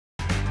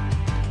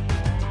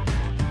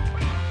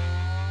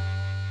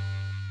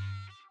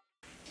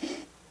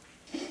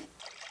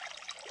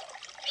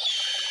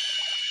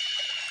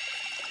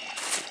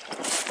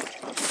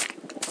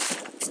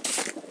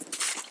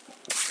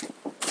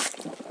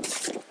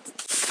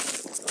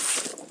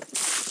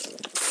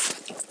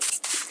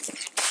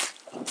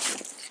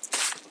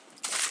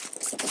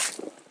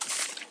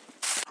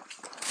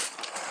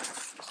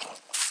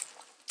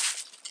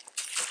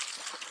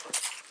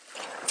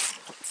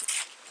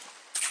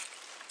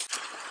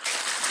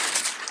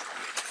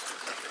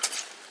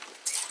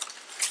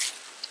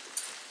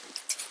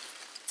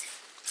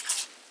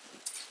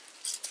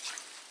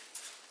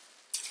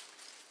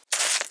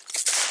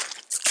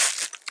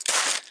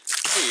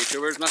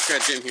Tubers,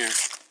 Muskrat Jim here.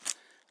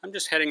 I'm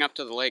just heading up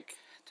to the lake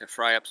to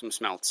fry up some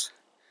smelts.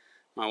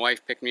 My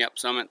wife picked me up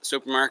some at the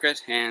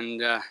supermarket,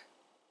 and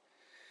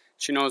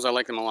she knows I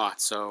like them a lot.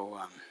 So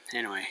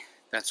anyway,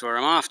 that's where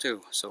I'm off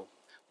to. So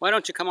why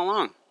don't you come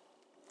along?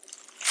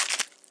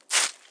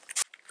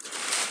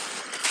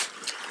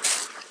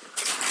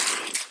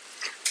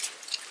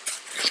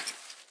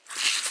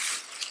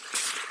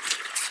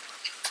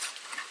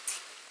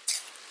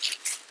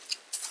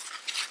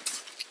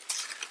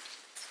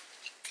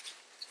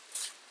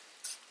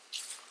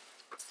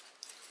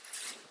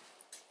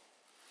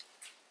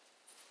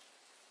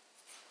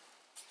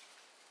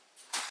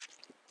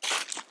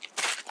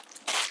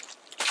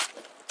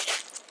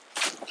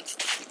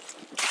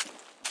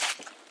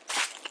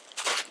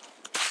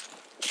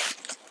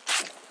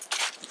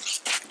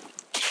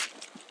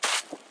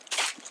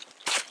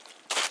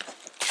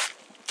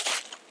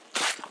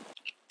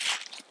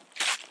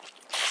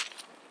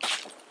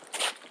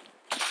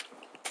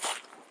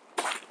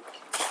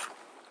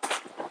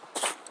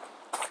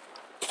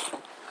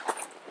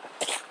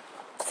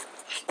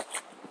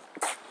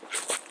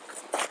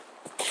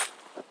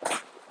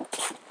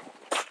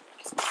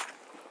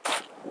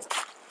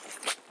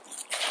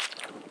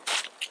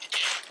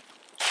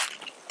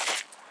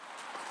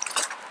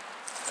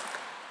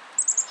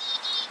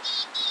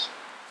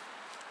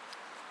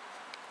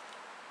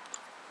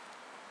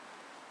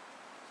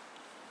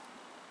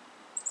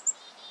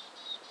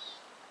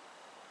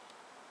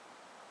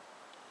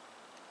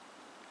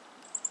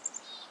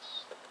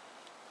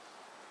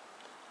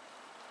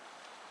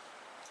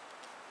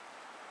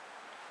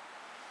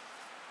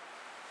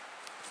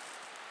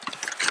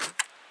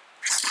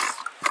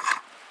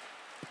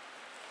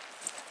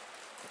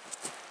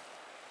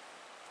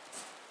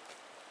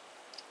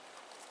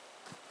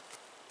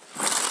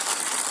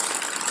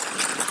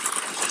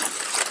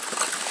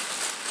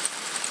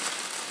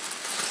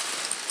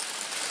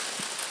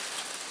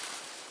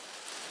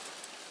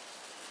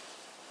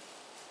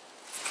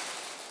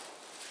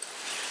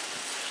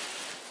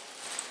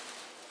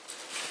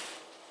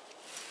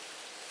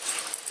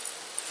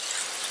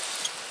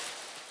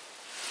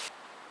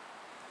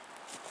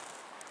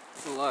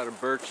 A lot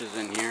of birches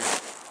in here,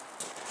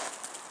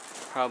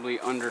 probably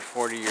under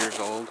 40 years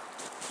old,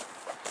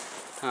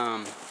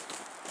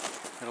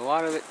 but a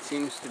lot of it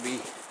seems to be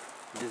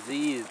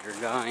diseased or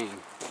dying.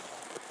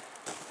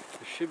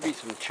 There should be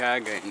some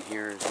chaga in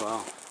here as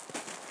well,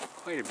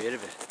 quite a bit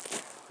of it.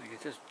 Like,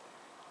 it's just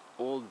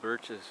old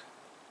birches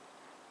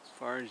as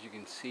far as you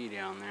can see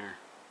down there.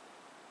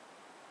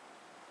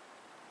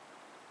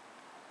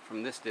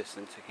 From this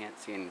distance I can't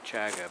see any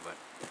chaga, but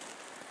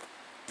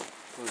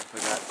I suppose if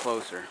I got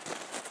closer.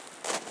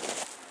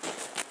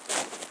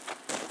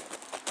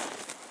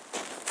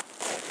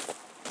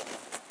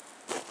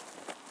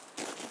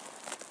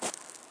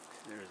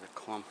 There's a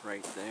clump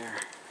right there.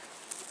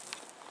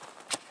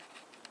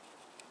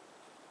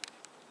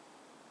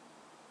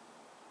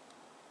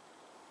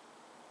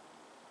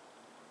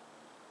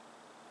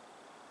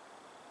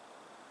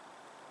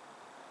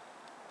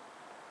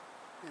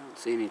 I don't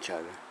see any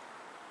chaga.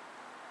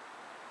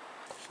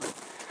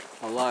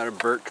 A lot of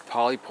birch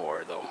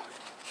polypore though.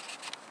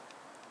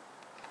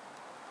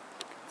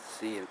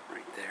 See it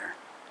right there.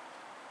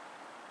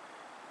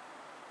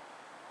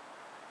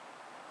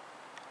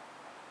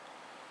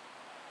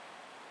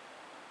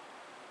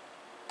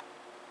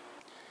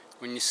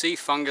 When you see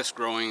fungus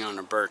growing on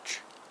a birch,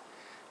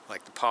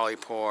 like the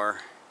polypore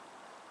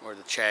or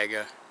the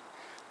chaga,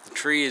 the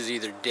tree is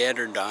either dead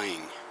or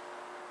dying.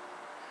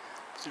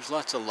 There's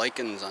lots of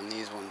lichens on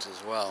these ones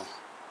as well.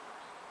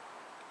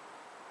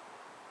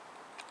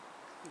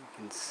 You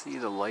can see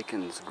the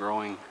lichens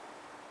growing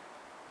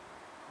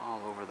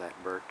all over that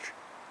birch.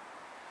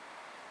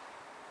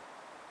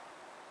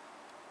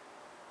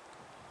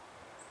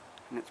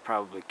 And it's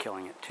probably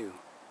killing it too.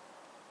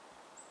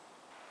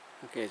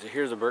 Okay, so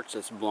here's a birch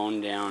that's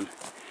blown down,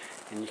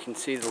 and you can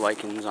see the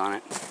lichens on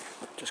it.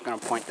 I'm just going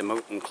to point them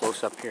out in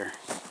close up here.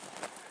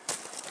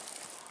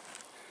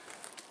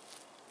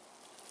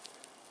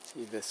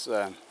 See this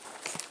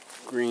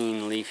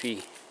green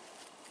leafy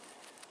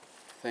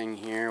thing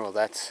here? Well,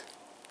 that's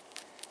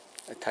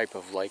a type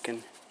of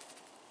lichen.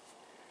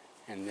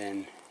 And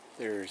then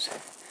there's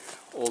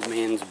old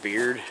man's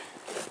beard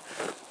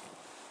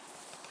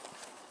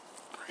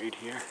right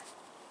here.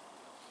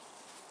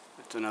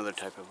 That's another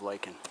type of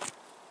lichen.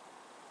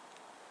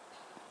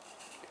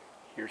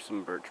 Here's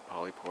some birch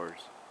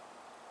polypores.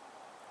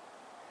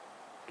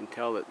 You can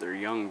tell that they're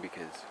young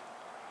because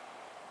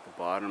the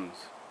bottoms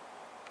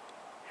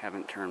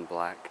haven't turned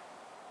black.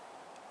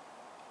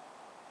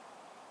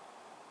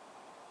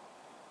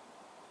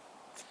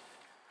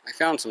 I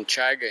found some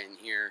chaga in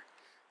here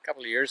a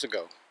couple of years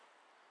ago.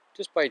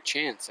 Just by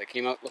chance. I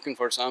came out looking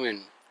for some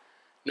and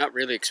not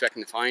really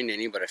expecting to find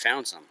any, but I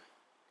found some.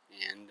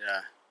 And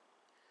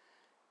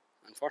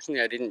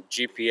unfortunately I didn't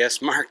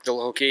GPS mark the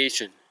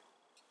location.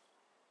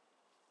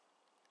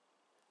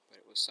 But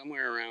it was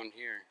somewhere around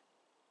here.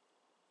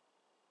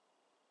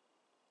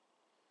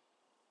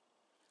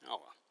 Oh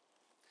well.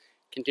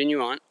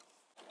 Continue on.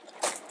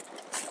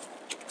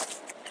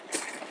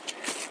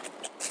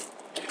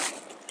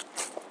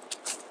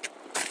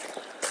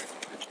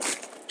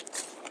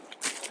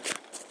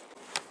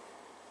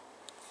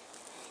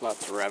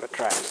 Lots of rabbit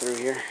tracks through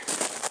here.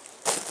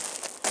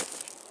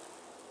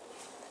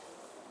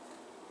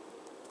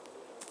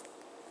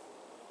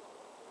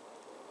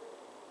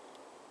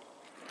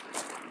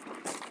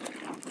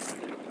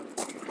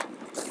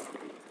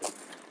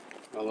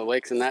 Well, the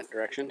lake's in that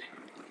direction.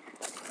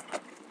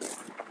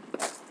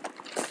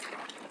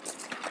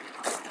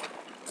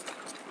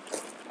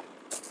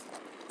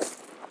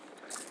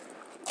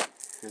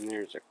 And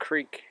there's a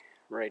creek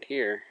right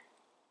here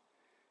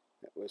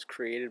that was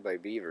created by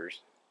beavers.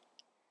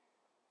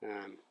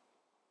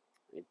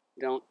 I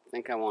don't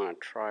think I want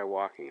to try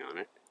walking on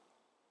it.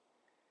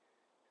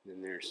 And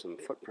then there's some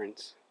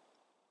footprints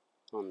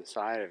on the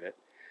side of it.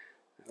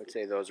 I would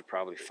say those are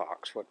probably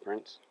fox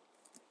footprints.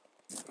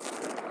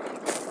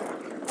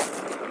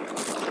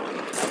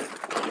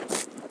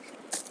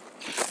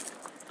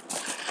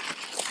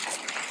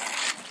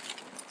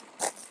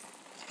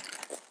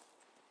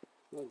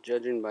 Well,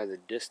 judging by the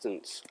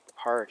distance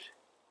apart,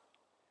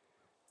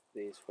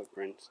 these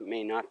footprints, it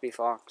may not be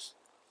fox.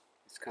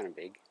 It's kind of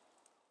big.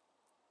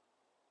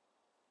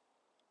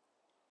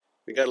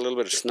 We got a little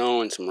bit of snow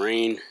and some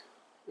rain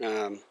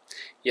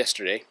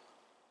yesterday,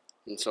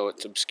 and so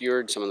it's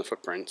obscured some of the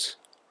footprints.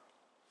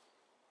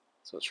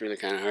 So it's really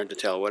kind of hard to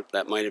tell what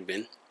that might have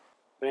been.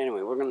 But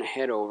anyway, we're going to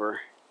head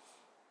over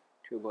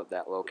to about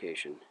that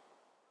location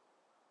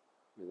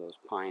where those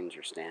pines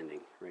are standing,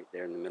 right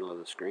there in the middle of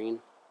the screen.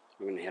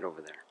 We're going to head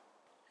over there.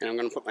 And I'm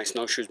going to put my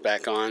snowshoes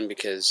back on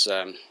because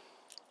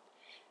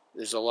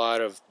there's a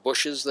lot of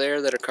bushes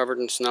there that are covered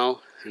in snow,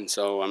 and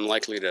so I'm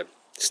likely to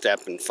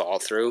step and fall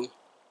through.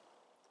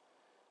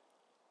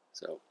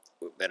 So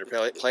we better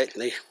play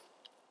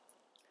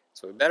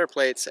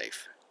it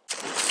safe.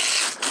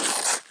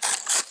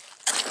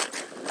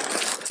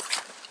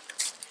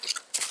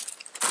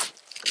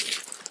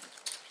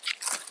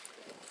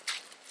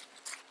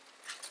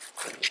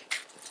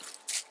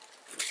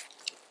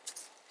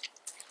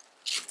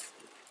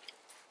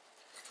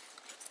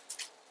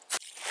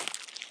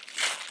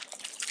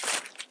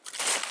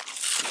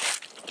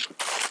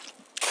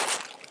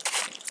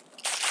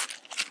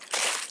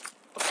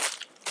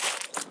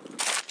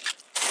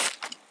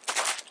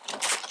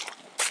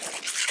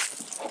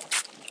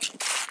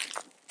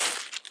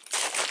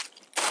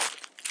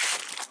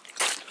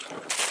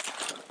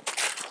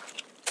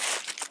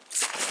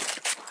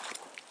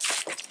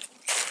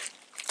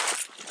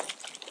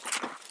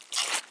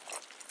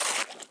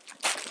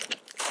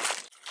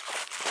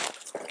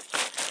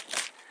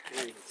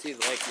 You can see the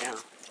lake now.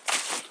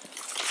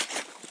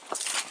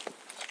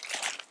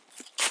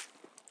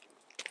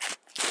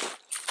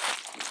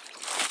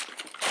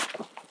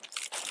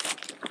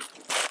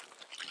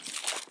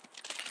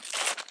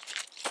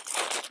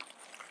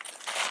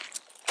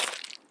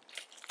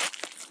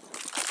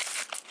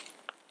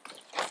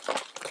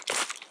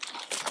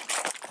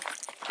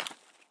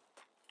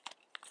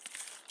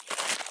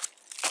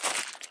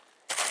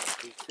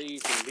 You can see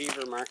some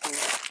beaver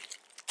markings.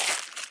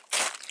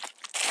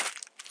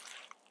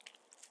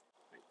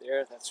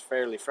 There, that's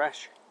fairly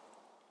fresh.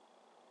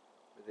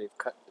 They've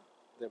cut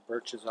the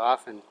birches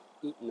off and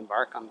eaten the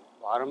bark on the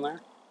bottom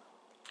there.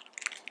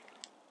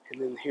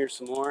 And then here's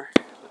some more,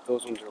 but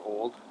those ones are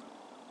old.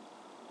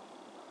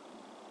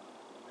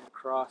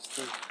 Across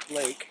the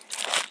lake,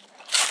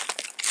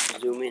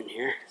 zoom in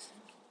here.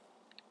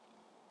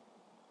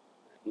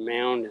 That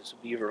mound is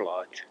a beaver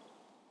lodge.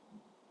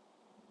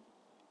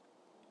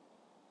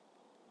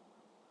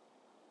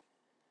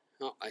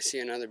 Oh, I see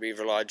another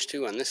beaver lodge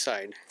too on this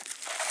side.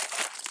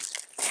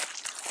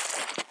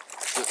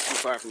 Not too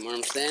far from where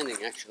I'm standing,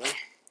 actually.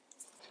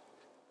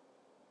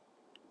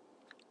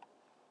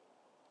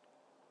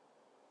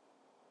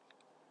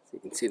 So you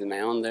can see the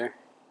mound there.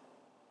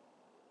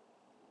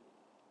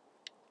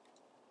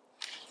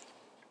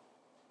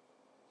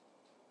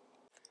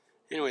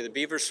 Anyway, the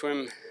beavers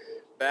swim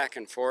back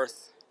and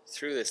forth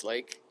through this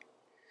lake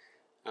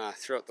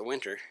throughout the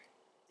winter,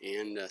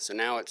 and so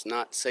now it's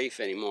not safe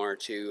anymore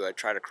to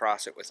try to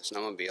cross it with a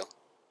snowmobile.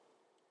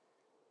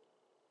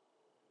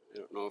 I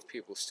don't know if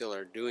people still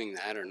are doing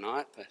that or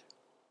not, but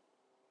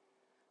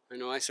I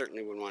know I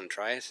certainly would want to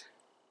try it.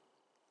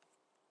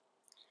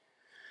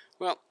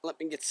 Well, let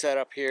me get set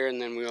up here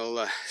and then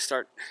we'll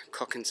start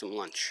cooking some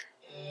lunch.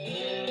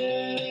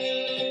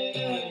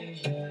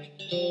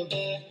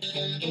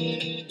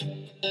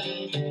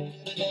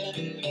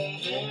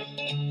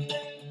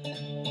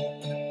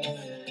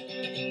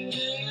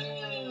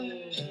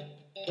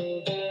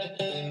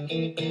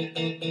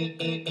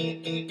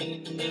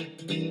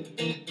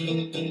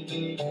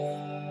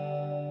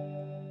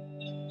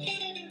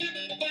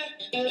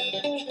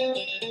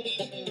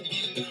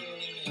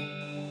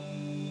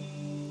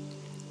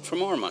 For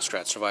more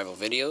muskrat survival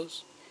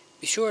videos,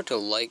 be sure to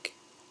like,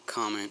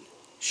 comment,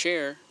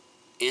 share,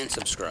 and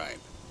subscribe.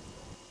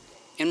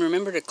 And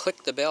remember to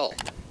click the bell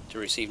to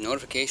receive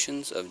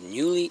notifications of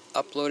newly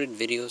uploaded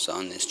videos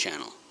on this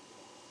channel.